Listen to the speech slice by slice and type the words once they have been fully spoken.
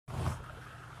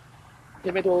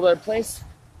to make the world a better place,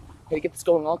 to get this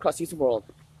going all across the Eastern world.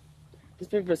 This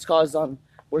paper is caused on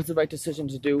what is the right decision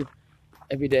to do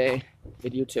every day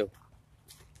video 2.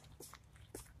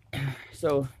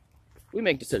 So, we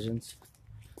make decisions.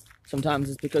 Sometimes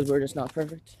it's because we're just not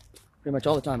perfect. Pretty much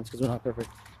all the time it's because we're not perfect.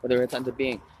 Whether it's into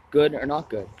being good or not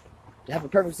good. To have a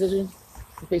perfect decision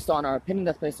is based on our opinion,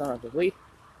 that's based on our belief,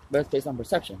 but it's based on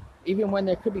perception. Even when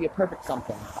there could be a perfect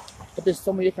something. But there's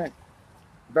so many different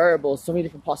variables, so many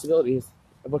different possibilities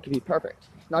of what could be perfect.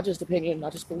 Not just opinion,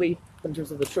 not just belief, but in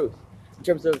terms of the truth. In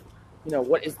terms of,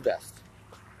 what is the best.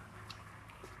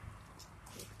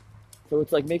 So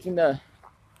it's like making the,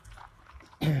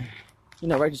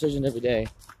 right decision every day.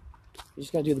 You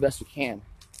just gotta do the best you can.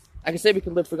 I can say we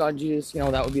can live for God and Jesus,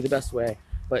 that would be the best way,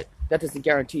 but that doesn't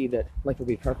guarantee that life will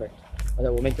be perfect, or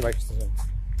that we'll make the right decisions.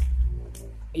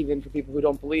 Even for people who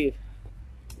don't believe,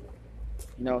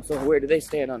 so where do they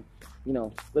stand on,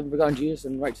 living for God and Jesus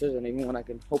and right decision, even when I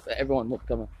can hope that everyone will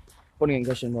become a born-again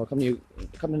Christian, will come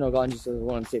to know God and Jesus as the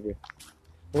Lord and Savior.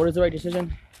 But what is the right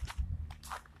decision?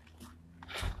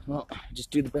 Well,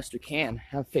 just do the best we can.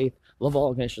 Have faith. Love all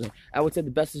unconditionally. I would say the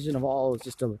best decision of all is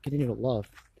just to continue to love.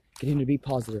 Continue to be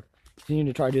positive. Continue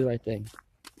to try to do the right thing.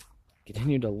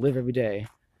 Continue to live every day.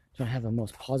 Try to have the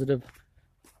most positive,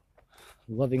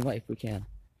 loving life we can.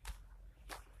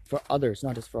 For others,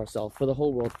 not just for ourselves. For the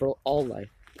whole world. For all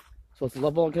life. So let's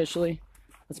love all unconditionally.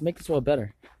 Let's make this world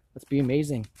better. Let's be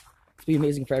amazing. Let's be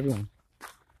amazing for everyone.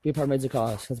 Be a part of the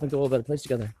cause. Let's make the world a better place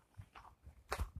together.